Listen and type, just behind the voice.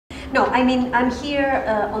No, I mean, I'm here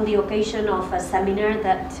on the occasion of a seminar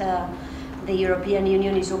that the European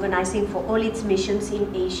Union is organizing for all its missions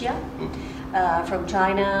in Asia, from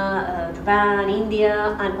China, Japan,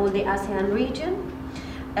 India, and all the ASEAN region.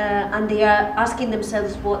 And they are asking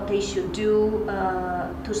themselves what they should do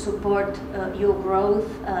to support your growth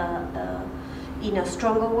in a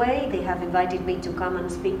stronger way. They have invited me to come and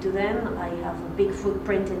speak to them. I have a big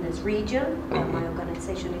footprint in this region. My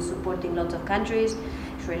organization is supporting lots of countries: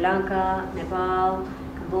 Sri Lanka, Nepal,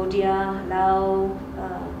 Cambodia, Laos,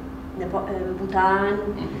 Bhutan,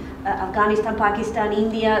 Afghanistan, Pakistan,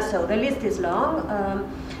 India. So the list is long.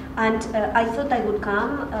 And I thought I would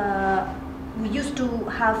come. We used to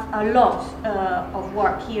have a lot of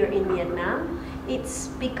work here in Vietnam. It's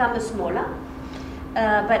become smaller.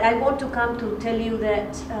 But I want to come to tell you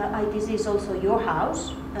that ITC is also your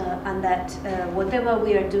house, and that whatever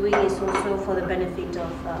we are doing is also for the benefit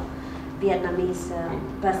of Vietnamese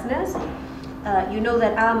business. You know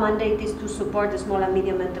that our mandate is to support the small and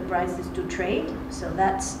medium enterprises to trade, so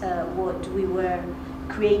that's what we were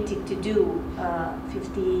created to do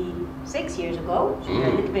 56 years ago, so you're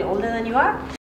a little bit older than you are.